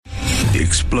the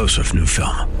explosive new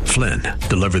film, Flynn,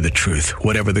 Deliver the Truth,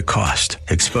 Whatever the Cost,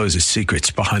 exposes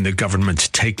secrets behind the government's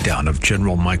takedown of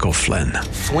General Michael Flynn.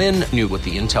 Flynn knew what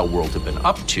the intel world had been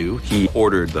up to. He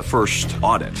ordered the first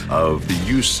audit of the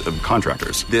use of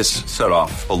contractors. This set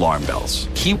off alarm bells.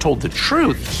 He told the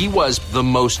truth. He was the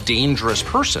most dangerous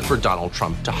person for Donald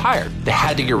Trump to hire. They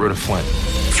had to get rid of Flynn.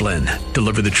 Flynn,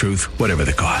 Deliver the Truth, Whatever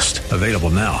the Cost. Available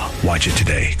now. Watch it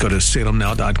today. Go to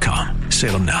salemnow.com.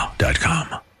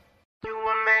 salemnow.com. You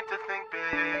were made to think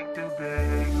big, too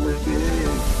big, big.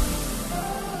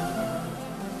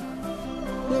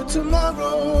 But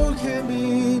tomorrow can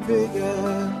be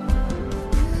bigger.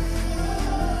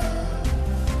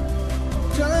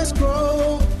 Just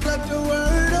grow, let the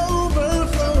word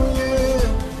overflow, yeah.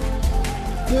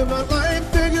 Live a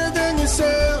life bigger than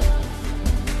yourself.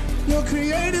 You're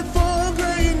created for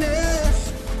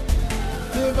greatness.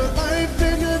 Live a life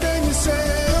bigger than yourself.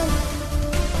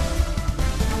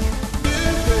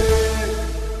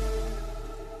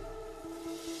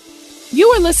 You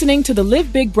are listening to the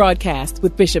Live Big broadcast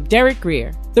with Bishop Derek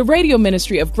Grier, the radio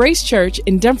ministry of Grace Church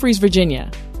in Dumfries, Virginia.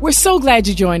 We're so glad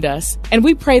you joined us, and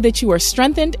we pray that you are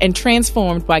strengthened and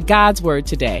transformed by God's word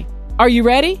today. Are you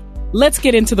ready? Let's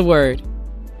get into the word.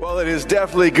 Well, it is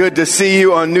definitely good to see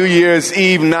you on New Year's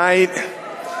Eve night.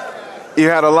 You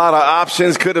had a lot of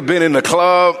options, could have been in the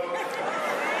club,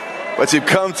 but you've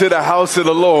come to the house of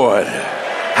the Lord.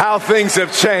 How things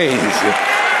have changed.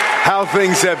 How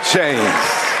things have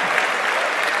changed.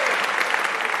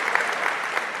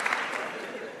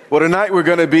 Well, tonight we're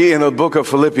going to be in the book of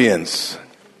Philippians.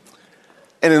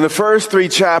 And in the first 3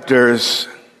 chapters,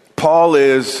 Paul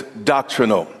is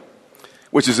doctrinal,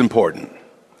 which is important.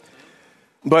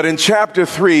 But in chapter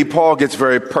 3, Paul gets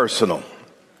very personal.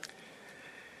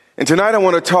 And tonight I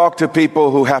want to talk to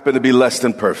people who happen to be less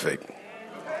than perfect.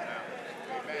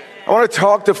 I want to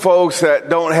talk to folks that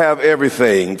don't have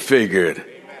everything figured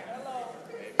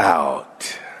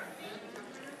out.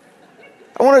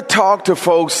 I want to talk to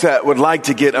folks that would like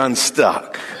to get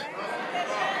unstuck.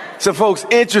 Some folks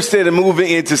interested in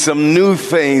moving into some new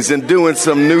things and doing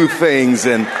some new things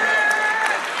and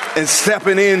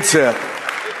stepping into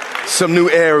some new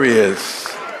areas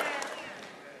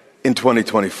in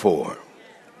 2024.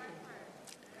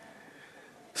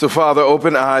 So, Father,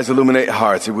 open eyes, illuminate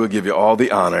hearts, and we'll give you all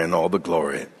the honor and all the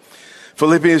glory.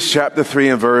 Philippians chapter 3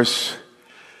 and verse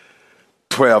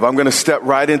 12. I'm going to step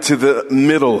right into the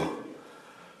middle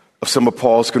of some of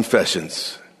Paul's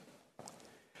confessions.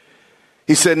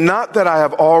 He said, not that I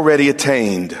have already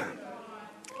attained,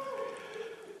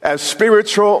 as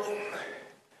spiritual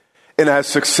and as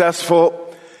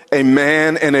successful a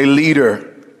man and a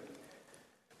leader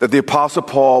that the Apostle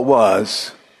Paul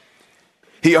was,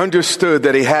 he understood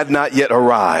that he had not yet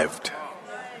arrived.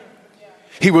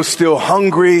 He was still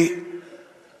hungry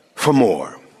for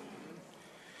more.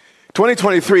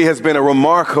 2023 has been a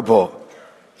remarkable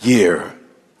year.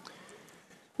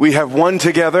 We have won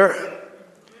together,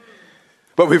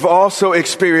 but we've also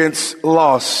experienced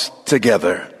loss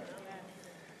together.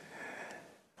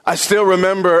 I still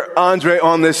remember Andre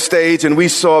on this stage, and we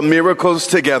saw miracles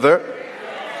together.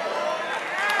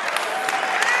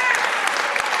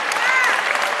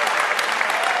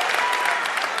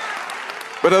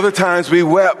 But other times we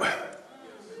wept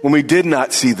when we did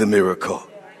not see the miracle.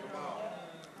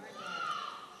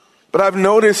 But I've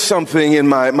noticed something in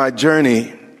my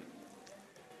journey.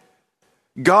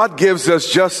 God gives us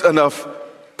just enough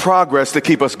progress to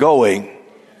keep us going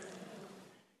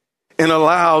and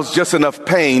allows just enough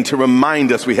pain to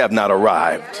remind us we have not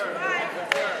arrived.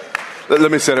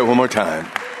 Let me say that one more time.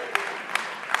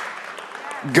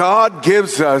 God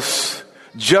gives us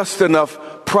just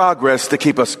enough progress to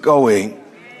keep us going,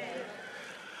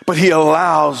 but he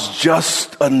allows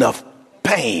just enough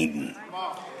pain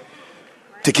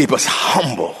to keep us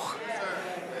humble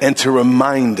and to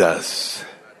remind us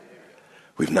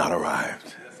we've not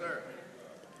arrived.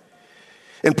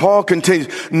 And Paul continues,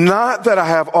 not that I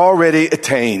have already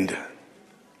attained.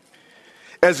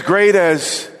 As great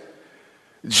as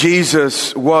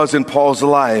Jesus was in Paul's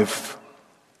life,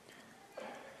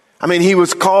 I mean, he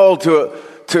was called to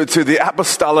the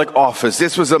apostolic office.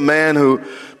 This was a man who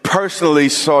personally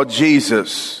saw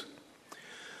Jesus.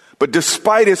 But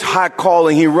despite his high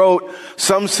calling, he wrote,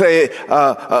 some say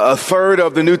a third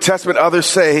of the New Testament, others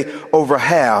say over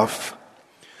half.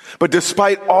 But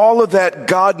despite all of that,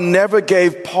 God never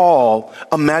gave Paul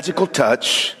a magical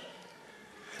touch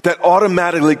that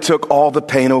automatically took all the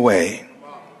pain away.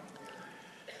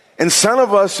 And some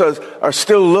of us are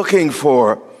still looking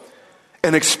for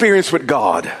an experience with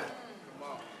God.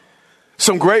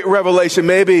 some great revelation.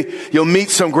 Maybe you'll meet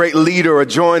some great leader or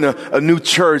join a new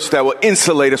church that will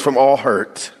insulate us from all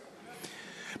hurt.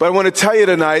 But I want to tell you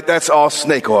tonight, that's all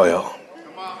snake oil.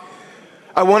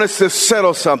 I want us to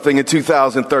settle something in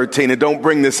 2013 and don't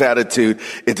bring this attitude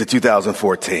into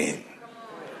 2014.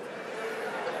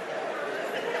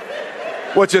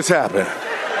 What just happened?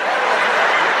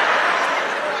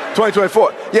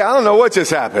 2024. Yeah, I don't know what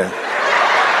just happened.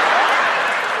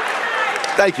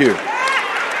 Thank you.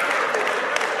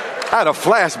 I had a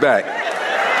flashback.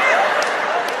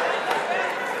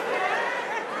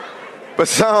 But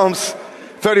Psalms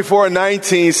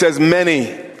 34:19 says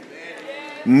many,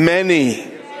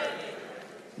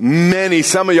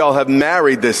 some of y'all have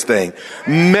married this thing.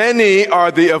 Many are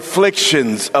the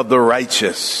afflictions of the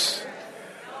righteous,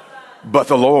 but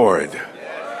the Lord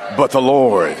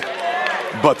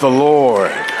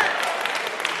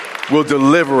will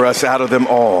deliver us out of them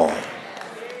all.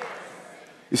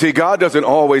 You see, God doesn't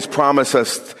always promise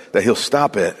us that he'll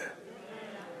stop it,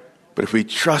 but if we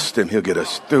trust him, he'll get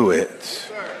us through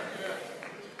it.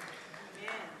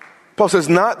 Paul says,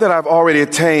 not that I've already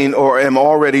attained or am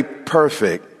already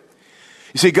perfect.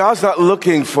 You see, God's not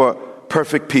looking for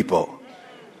perfect people.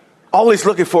 All he's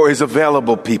looking for is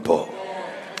available people.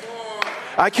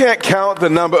 I can't count the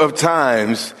number of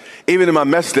times, even in my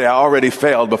mess day, I already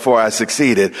failed before I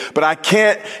succeeded. But I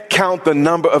can't count the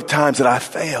number of times that I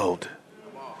failed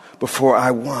before I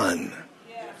won.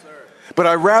 But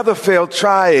I'd rather fail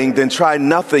trying than try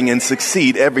nothing and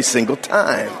succeed every single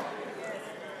time.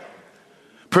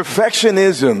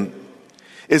 Perfectionism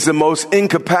is the most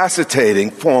incapacitating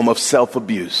form of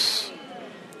self-abuse.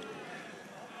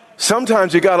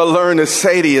 Sometimes you got to learn to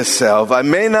say to yourself, I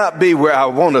may not be where I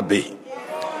want to be,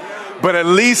 but at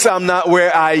least I'm not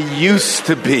where I used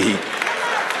to be.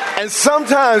 And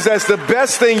sometimes that's the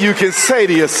best thing you can say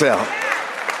to yourself.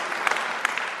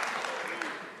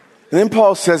 And then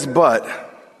Paul says, but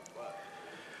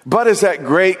is that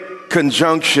great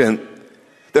conjunction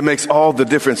that makes all the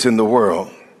difference in the world.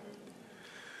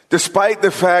 Despite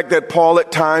the fact that Paul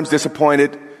at times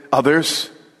disappointed others,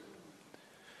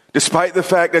 despite the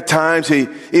fact that at times he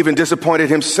even disappointed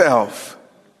himself,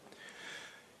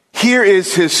 here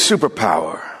is his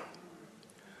superpower.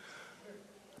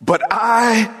 But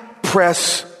I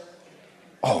press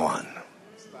on.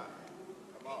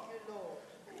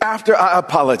 After I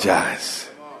apologize,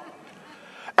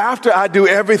 after I do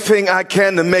everything I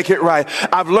can to make it right,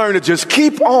 I've learned to just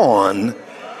keep on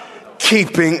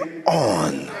keeping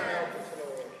on.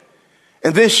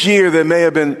 And this year there may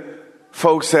have been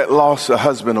folks that lost a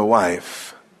husband or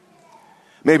wife,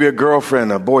 maybe a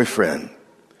girlfriend, a boyfriend,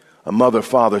 a mother,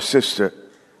 father, sister,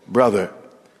 brother.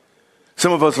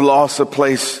 Some of us lost a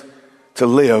place to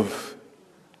live.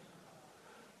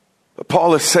 But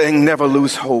Paul is saying never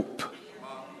lose hope.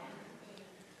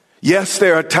 Yes,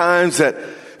 there are times that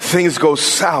things go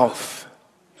south,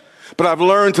 but I've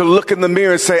learned to look in the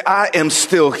mirror and say, I am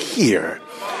still here.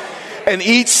 And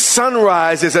each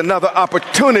sunrise is another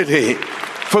opportunity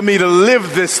for me to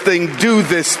live this thing, do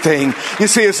this thing. You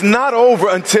see, it's not over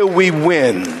until we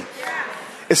win.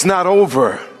 It's not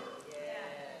over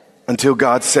until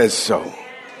God says so.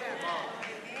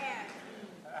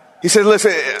 He said,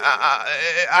 listen,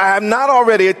 I'm not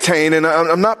already attained and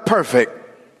I'm not perfect.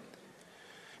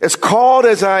 As called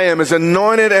as I am, as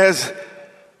anointed as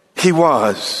he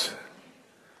was.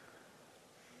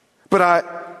 But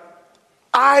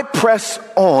I press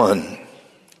on.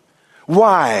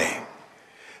 Why?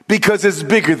 Because it's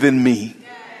bigger than me.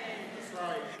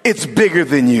 It's bigger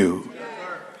than you.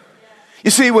 You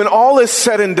see, when all is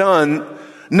said and done,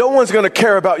 no one's going to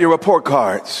care about your report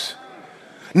cards.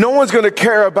 No one's going to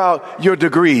care about your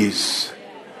degrees.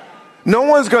 No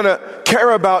one's going to care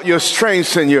about your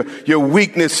strengths and your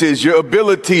weaknesses, your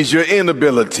abilities, your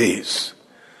inabilities.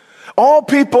 All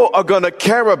people are going to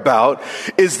care about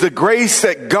is the grace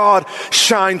that God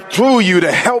shined through you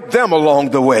to help them along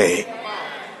the way.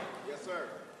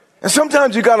 And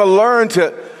sometimes you got to learn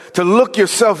to look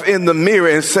yourself in the mirror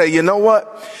and say, you know what?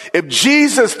 If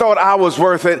Jesus thought I was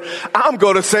worth it, I'm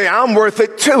going to say I'm worth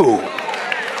it too.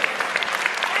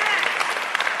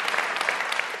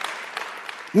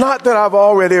 Not that I've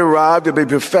already arrived to be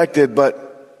perfected, but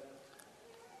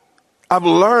I've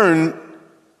learned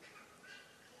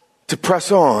to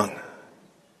press on.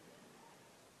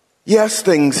 Yes,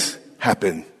 things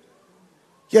happen.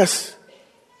 Yes,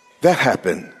 that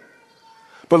happened.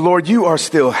 But Lord, you are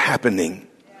still happening.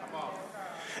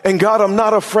 And God, I'm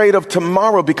not afraid of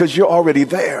tomorrow because you're already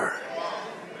there.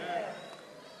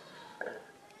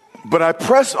 But I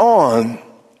press on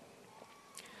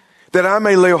that I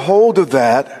may lay hold of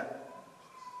that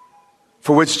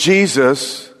for which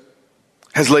Jesus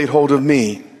has laid hold of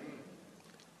me.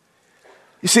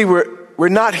 You see, we're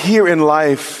not here in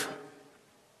life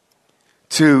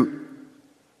to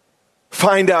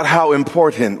find out how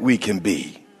important we can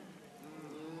be,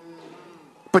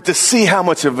 but to see how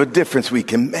much of a difference we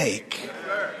can make.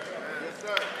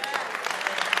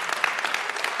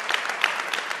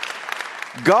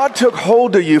 God took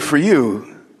hold of you for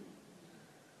you,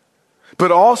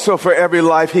 but also for every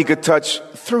life he could touch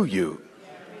through you.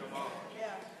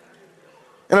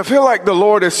 And I feel like the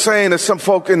Lord is saying to some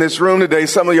folk in this room today,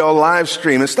 some of y'all live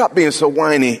streaming, stop being so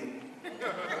whiny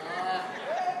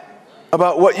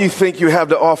about what you think you have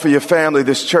to offer your family,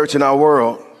 this church, and our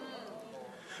world.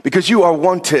 Because you are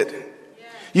wanted,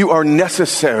 you are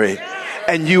necessary,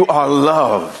 and you are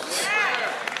loved.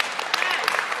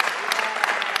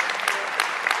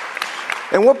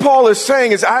 And what Paul is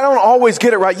saying is, I don't always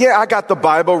get it right. Yeah, I got the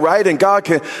Bible right, and God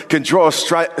can draw a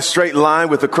straight line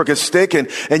with a crooked stick. And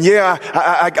yeah,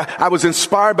 I was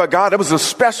inspired by God. It was a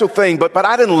special thing, but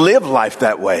I didn't live life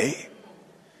that way.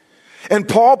 And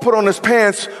Paul put on his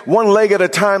pants one leg at a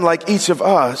time like each of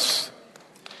us.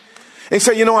 And he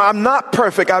said, you know, I'm not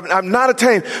perfect. I'm not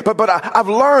attained, but I've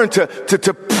learned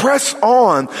to press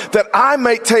on that I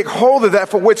may take hold of that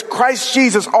for which Christ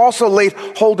Jesus also laid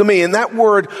hold of me. And that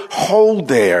word hold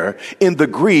there in the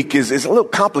Greek is a little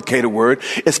complicated word.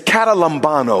 It's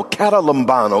katalambano.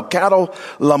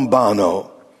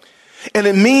 And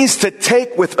it means to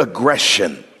take with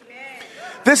aggression.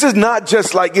 This is not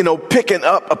just like, picking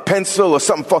up a pencil or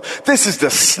something. This is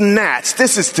to snatch.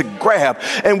 This is to grab.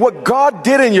 And what God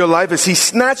did in your life is he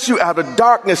snatched you out of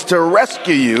darkness to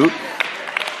rescue you.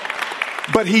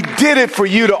 But he did it for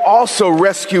you to also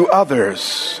rescue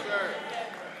others.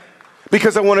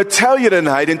 Because I want to tell you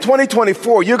tonight, in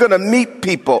 2024, you're going to meet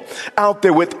people out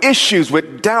there with issues,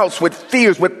 with doubts, with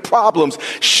fears, with problems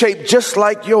shaped just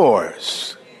like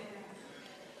yours.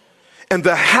 And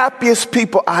the happiest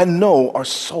people I know are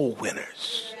soul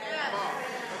winners.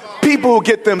 People who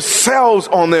get themselves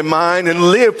on their mind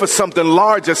and live for something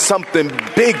larger, something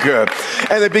bigger.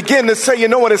 And they begin to say, you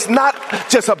know what, it's not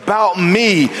just about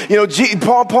me.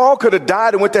 Paul could have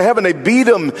died and went to heaven. They beat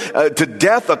him to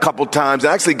death a couple times.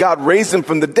 And actually, God raised him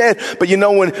from the dead. But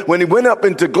when he went up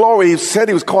into glory, he said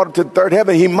he was called up to the third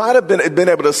heaven. He might have been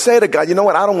able to say to God, you know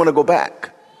what, I don't want to go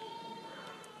back.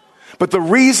 But the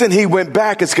reason he went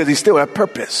back is because he still had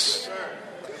purpose.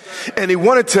 And he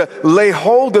wanted to lay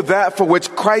hold of that for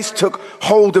which Christ took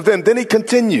hold of them. Then he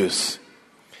continues.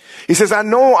 He says, I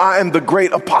know I am the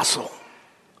great apostle,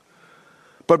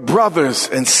 but brothers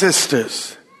and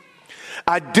sisters,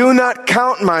 I do not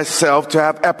count myself to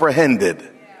have apprehended.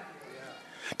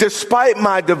 Despite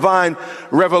my divine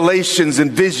revelations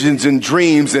and visions and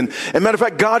dreams. And matter of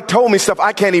fact, God told me stuff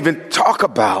I can't even talk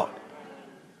about.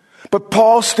 But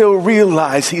Paul still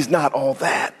realized he's not all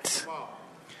that.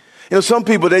 Some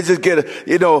people, they just get,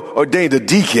 ordained a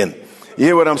deacon. You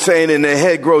hear what I'm saying? And their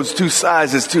head grows 2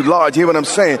 sizes too large. You hear what I'm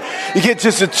saying? You get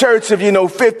just a church of,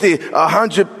 50,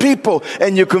 100 people,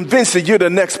 and you're convinced that you're the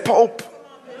next pope.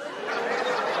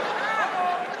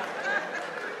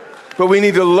 But we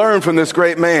need to learn from this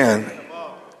great man.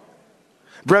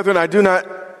 Brethren, I do not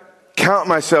count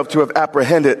myself to have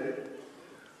apprehended,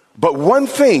 but one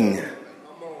thing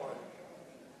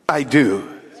I do.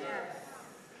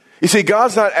 You see,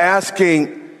 God's not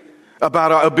asking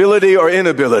about our ability or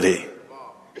inability.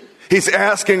 He's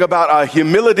asking about our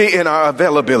humility and our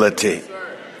availability.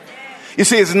 You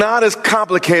see, it's not as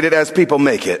complicated as people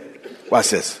make it.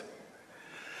 Watch this.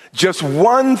 Just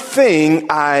one thing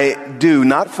I do,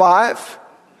 not 5,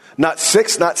 not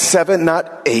 6, not 7,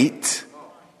 not 8.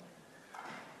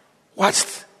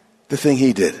 Watch the thing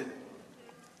he did.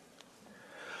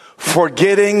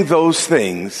 Forgetting those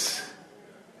things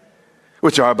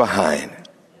which are behind.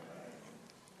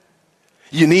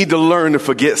 You need to learn to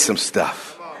forget some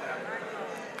stuff.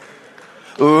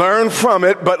 Learn from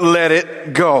it, but let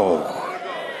it go.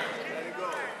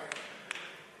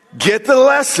 Get the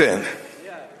lesson,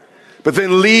 but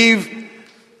then leave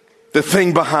the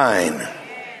thing behind.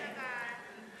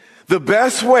 The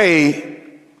best way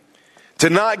to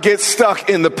not get stuck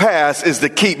in the past is to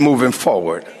keep moving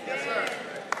forward.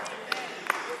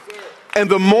 And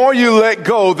the more you let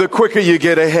go, the quicker you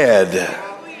get ahead.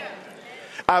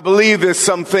 I believe there's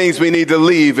some things we need to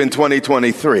leave in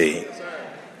 2023.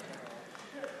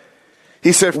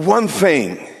 He said, one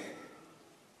thing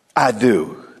I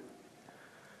do,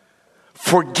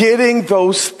 forgetting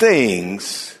those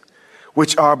things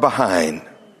which are behind.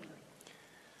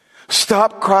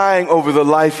 Stop crying over the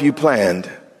life you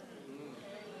planned.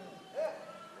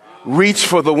 Reach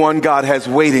for the one God has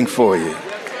waiting for you.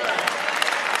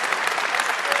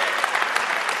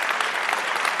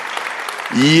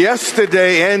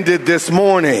 Yesterday ended this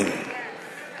morning.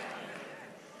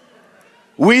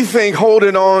 We think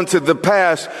holding on to the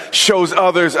past shows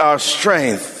others our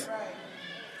strength.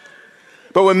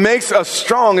 But what makes us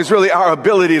strong is really our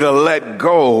ability to let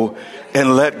go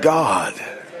and let God.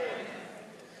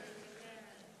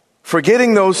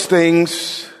 Forgetting those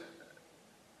things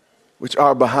which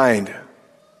are behind.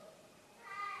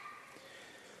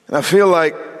 And I feel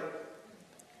like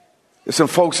there's some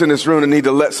folks in this room that need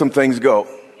to let some things go.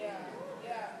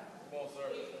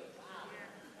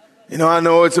 You know, I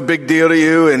know it's a big deal to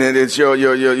you, and it's your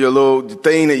little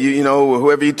thing that you know,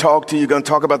 whoever you talk to, you're going to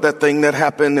talk about that thing that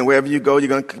happened, and wherever you go, you're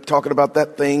going to keep talking about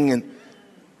that thing.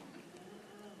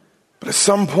 But at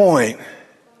some point,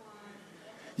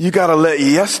 you got to let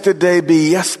yesterday be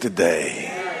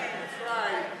yesterday.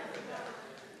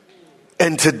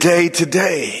 And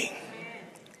today.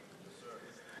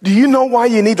 Do you know why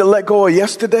you need to let go of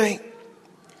yesterday?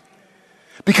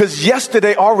 Because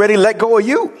yesterday already let go of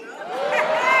you.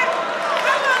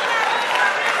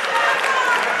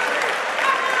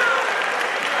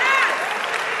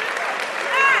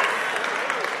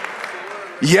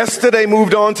 Yesterday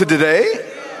moved on to today.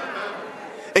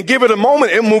 And give it a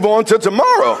moment, it'll move on to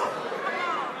tomorrow.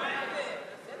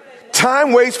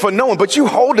 Time waits for no one, but you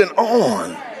holding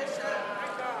on.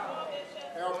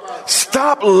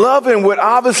 Stop loving what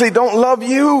obviously don't love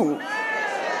you.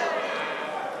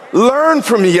 Learn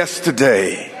from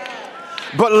yesterday,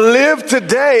 but live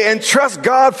today and trust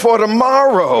God for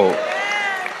tomorrow.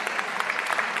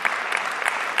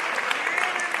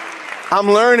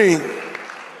 I'm learning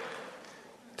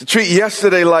to treat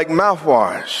yesterday like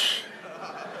mouthwash.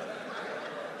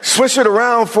 Swish it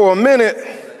around for a minute,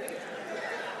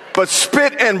 but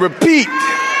spit and repeat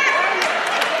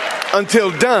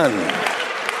until done.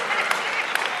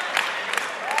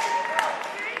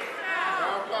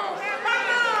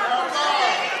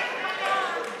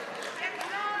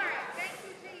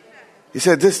 He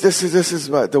said, this is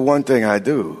the one thing I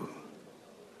do.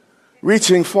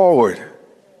 Reaching forward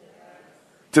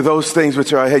to those things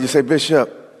which are ahead. You say,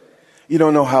 Bishop, you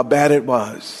don't know how bad it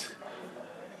was.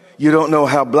 You don't know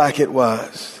how black it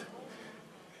was.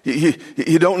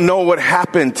 You don't know what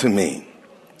happened to me.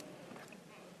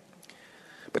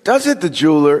 But doesn't the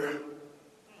jeweler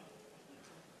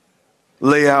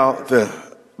lay out the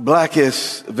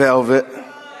blackest velvet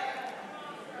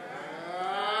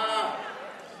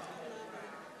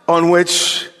on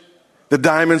which the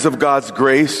diamonds of God's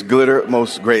grace glitter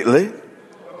most greatly?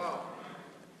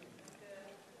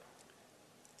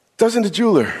 Doesn't the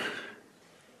jeweler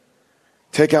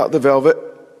take out the velvet,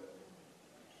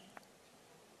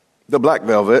 the black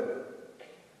velvet,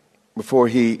 before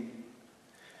he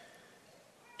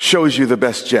shows you the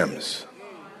best gems?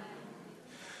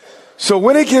 So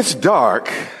when it gets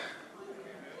dark,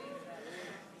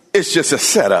 it's just a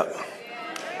setup.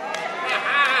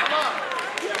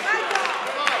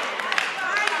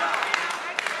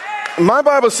 My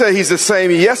Bible says he's the same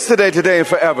yesterday, today, and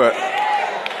forever.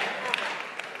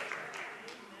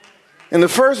 In the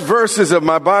first verses of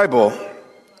my Bible,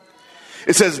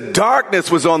 it says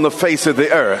darkness was on the face of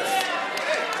the earth.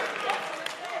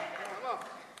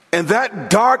 And that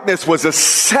darkness was a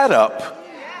setup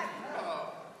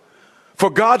for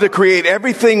God to create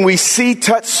everything we see,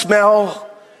 touch, smell,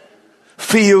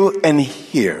 feel, and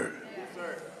hear.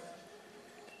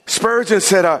 Spurgeon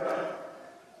said,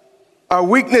 our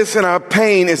weakness and our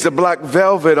pain is the black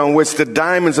velvet on which the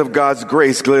diamonds of God's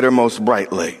grace glitter most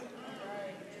brightly.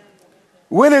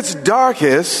 When it's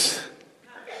darkest,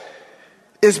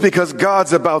 it's because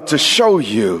God's about to show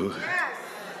you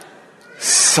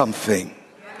something.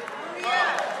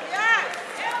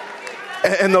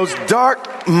 And those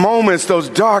dark moments, those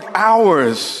dark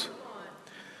hours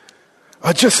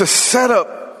are just a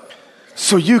setup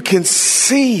so you can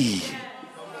see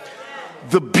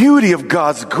the beauty of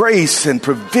God's grace and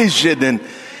provision.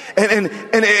 And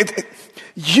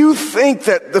you think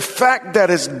that the fact that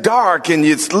it's dark and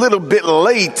it's a little bit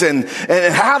late and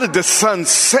how did the sun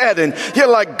set? And you're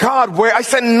like, God, where? I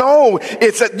said, no,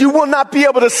 it's that you will not be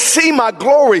able to see my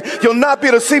glory. You'll not be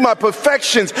able to see my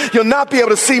perfections. You'll not be able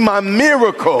to see my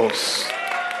miracles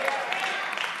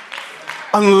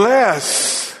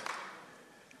unless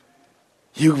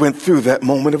you went through that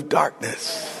moment of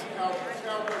darkness.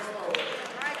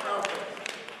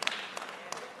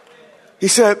 He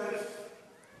said,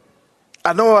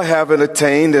 I know I haven't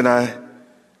attained and I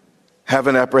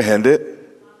haven't apprehended,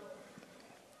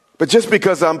 but just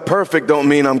because I'm perfect don't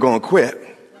mean I'm going to quit.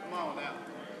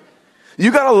 You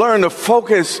got to learn to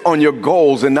focus on your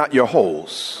goals and not your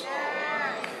holes.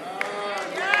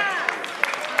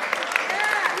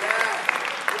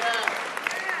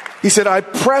 He said, I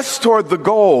press toward the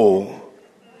goal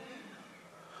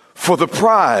for the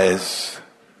prize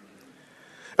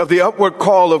of the upward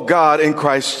call of God in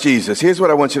Christ Jesus. Here's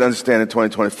what I want you to understand in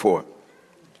 2024.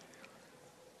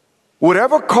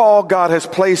 Whatever call God has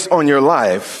placed on your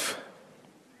life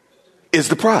is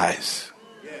the prize.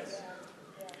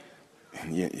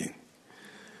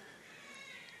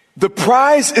 The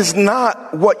prize is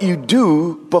not what you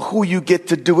do, but who you get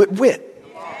to do it with.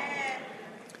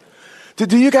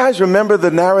 Do you guys remember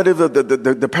the narrative of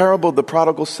the parable of the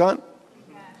prodigal son?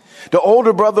 The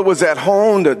older brother was at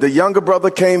home. The younger brother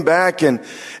came back, and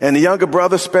the younger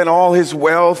brother spent all his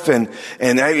wealth and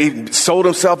he sold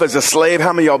himself as a slave.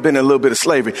 How many of y'all been in a little bit of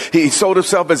slavery? He sold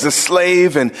himself as a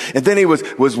slave, and then he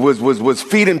was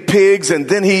feeding pigs, and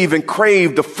then he even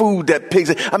craved the food that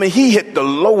pigs. I mean, he hit the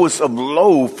lowest of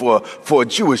low for a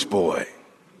Jewish boy.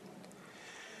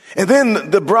 And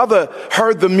then the brother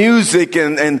heard the music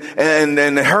and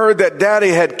heard that daddy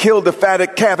had killed the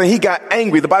fatted calf, and he got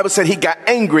angry. The Bible said he got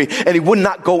angry and he would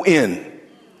not go in.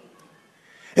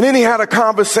 And then he had a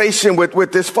conversation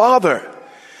with his father.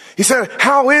 He said,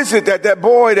 how is it that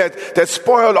boy that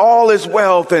spoiled all his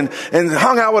wealth and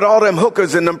hung out with all them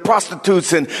hookers and them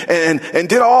prostitutes and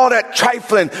did all that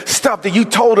trifling stuff that you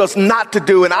told us not to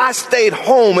do, and I stayed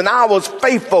home and I was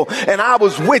faithful and I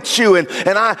was with you and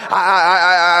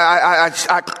I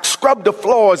scrubbed the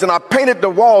floors and I painted the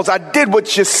walls, I did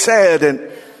what you said. And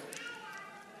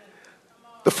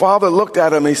the father looked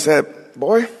at him and he said,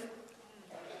 boy,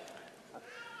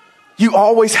 you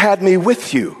always had me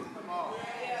with you.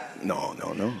 No.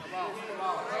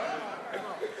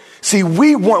 See,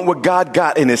 we want what God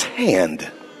got in his hand,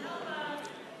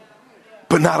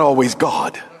 but not always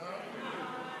God.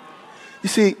 You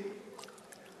see,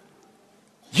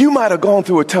 you might have gone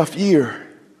through a tough year,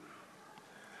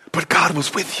 but God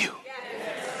was with you.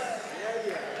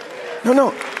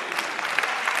 No.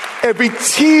 Every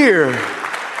tear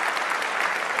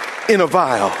in a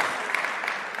vial.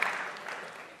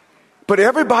 But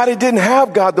everybody didn't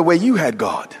have God the way you had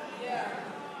God.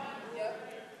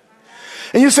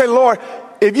 And you say, Lord,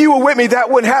 if you were with me, that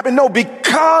wouldn't happen. No,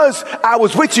 because I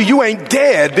was with you, you ain't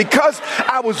dead. Because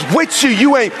I was with you,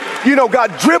 you ain't,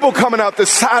 got dribble coming out the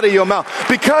side of your mouth.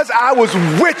 Because I was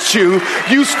with you,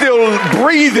 you still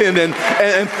breathing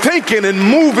and thinking and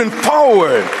moving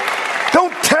forward.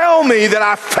 Don't tell me that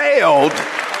I failed.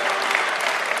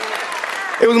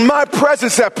 It was my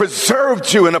presence that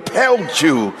preserved you and upheld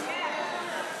you.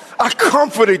 I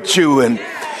comforted you and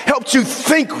helped you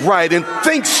think right and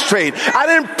think straight. I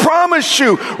didn't promise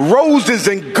you roses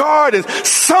and gardens.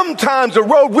 Sometimes the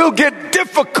road will get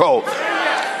difficult.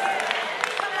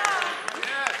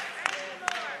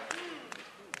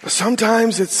 But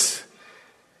sometimes it's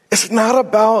not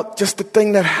about just the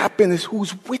thing that happened. It's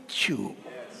who's with you.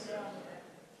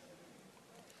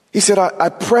 He said, I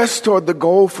press toward the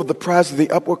goal for the prize of the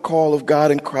upward call of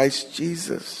God in Christ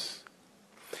Jesus.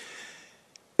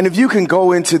 And if you can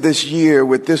go into this year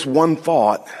with this one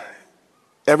thought,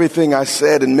 everything I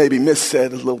said and maybe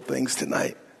missaid little things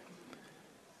tonight,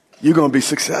 you're going to be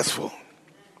successful.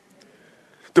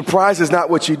 The prize is not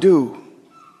what you do.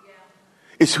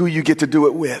 It's who you get to do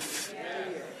it with.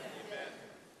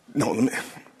 The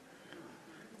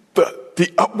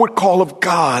upward call of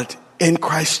God in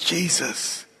Christ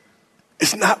Jesus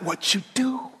is not what you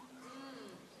do.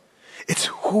 It's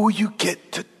who you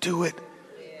get to do it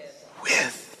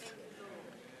with.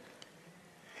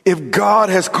 If God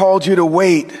has called you to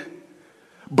wait,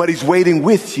 but he's waiting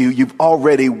with you, you've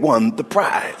already won the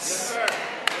prize.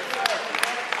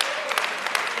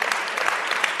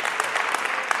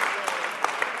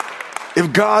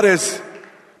 If God has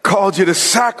called you to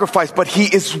sacrifice, but he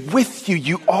is with you,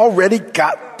 you already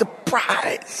got the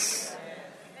prize.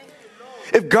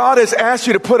 If God has asked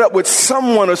you to put up with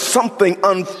someone or something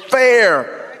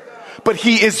unfair, but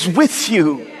he is with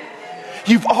you,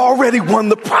 you've already won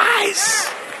the prize.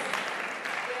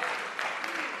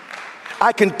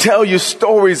 I can tell you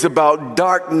stories about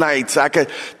dark nights. I could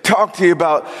talk to you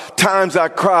about times I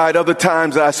cried, other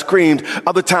times I screamed,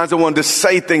 other times I wanted to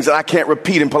say things that I can't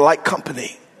repeat in polite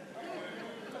company.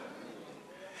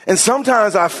 And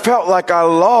sometimes I felt like I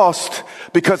lost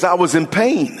because I was in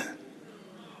pain.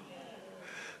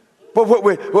 But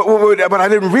what I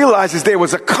didn't realize is there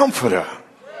was a comforter.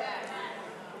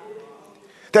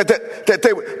 The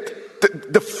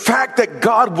fact that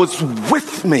God was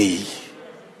with me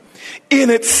in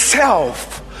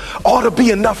itself ought to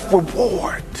be enough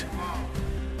reward.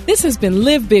 This has been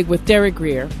Live Big with Derek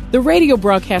Grier, the radio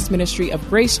broadcast ministry of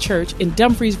Grace Church in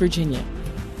Dumfries, Virginia.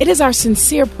 It is our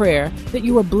sincere prayer that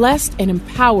you are blessed and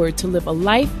empowered to live a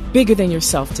life bigger than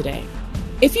yourself today.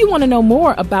 If you want to know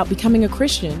more about becoming a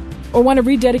Christian or want to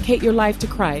rededicate your life to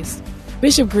Christ,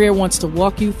 Bishop Grier wants to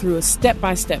walk you through a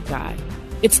step-by-step guide.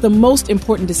 It's the most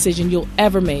important decision you'll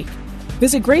ever make.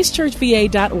 Visit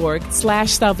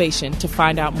gracechurchva.org/salvation to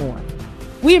find out more.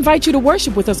 We invite you to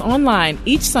worship with us online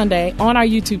each Sunday on our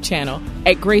YouTube channel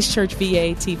at Grace Church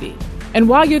VA TV. And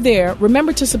while you're there,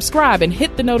 remember to subscribe and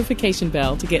hit the notification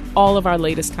bell to get all of our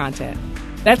latest content.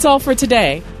 That's all for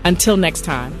today. Until next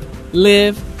time,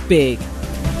 live big.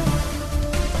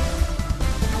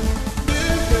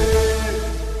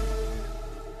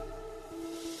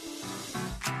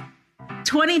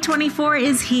 2024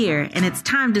 is here, and it's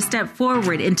time to step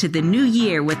forward into the new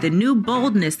year with a new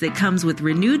boldness that comes with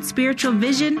renewed spiritual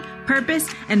vision,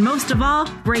 purpose, and most of all,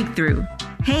 breakthrough.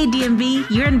 Hey DMV,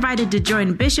 you're invited to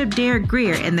join Bishop Derek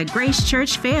Grier and the Grace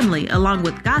Church family along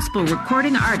with gospel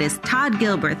recording artist Todd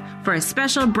Gilbert for a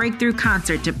special breakthrough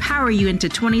concert to power you into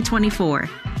 2024.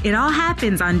 It all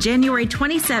happens on January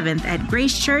 27th at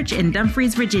Grace Church in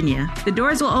Dumfries, Virginia. The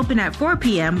doors will open at 4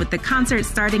 p.m. with the concert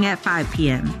starting at 5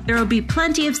 p.m. There will be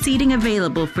plenty of seating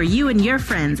available for you and your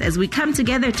friends as we come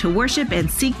together to worship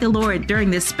and seek the Lord during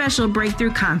this special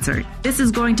breakthrough concert. This is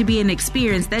going to be an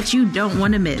experience that you don't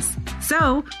want to miss.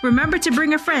 So, remember to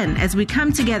bring a friend as we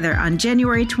come together on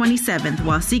January 27th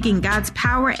while seeking God's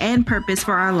power and purpose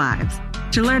for our lives.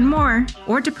 To learn more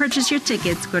or to purchase your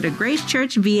tickets, go to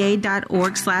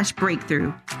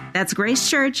gracechurchva.org/breakthrough. That's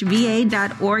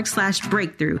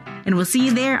gracechurchva.org/breakthrough. And we'll see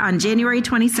you there on January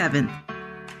 27th.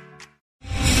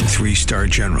 3-star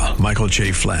General Michael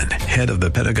J. Flynn, head of the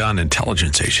Pentagon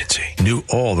Intelligence Agency, knew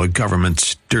all the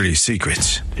government's dirty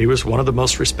secrets. He was one of the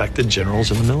most respected generals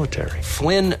in the military.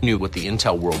 Flynn knew what the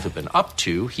intel world had been up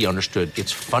to. He understood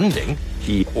its funding.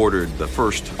 He ordered the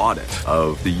first audit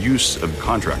of the use of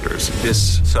contractors.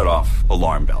 This set off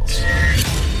alarm bells.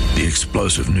 The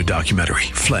explosive new documentary,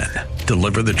 Flynn,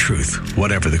 Deliver the Truth,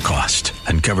 Whatever the Cost,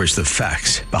 uncovers the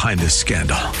facts behind this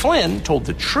scandal. Flynn told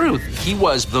the truth. He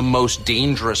was the most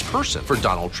dangerous person for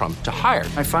Donald Trump to hire.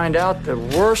 I find out the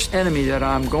worst enemy that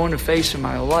I'm going to face in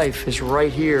my life is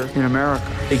right here in America.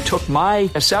 They took my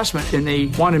assessment and they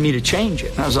wanted me to change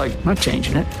it. And I was like, I'm not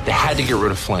changing it. They had to get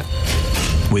rid of Flynn.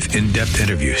 With in-depth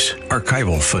interviews,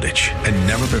 archival footage, and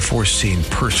never-before-seen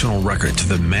personal records of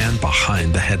the man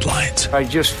behind the headlines. I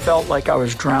just felt like I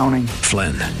was drowning.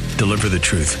 Flynn, Deliver the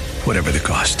Truth, Whatever the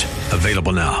Cost.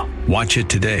 Available now. Watch it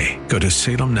today. Go to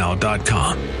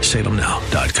salemnow.com.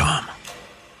 salemnow.com.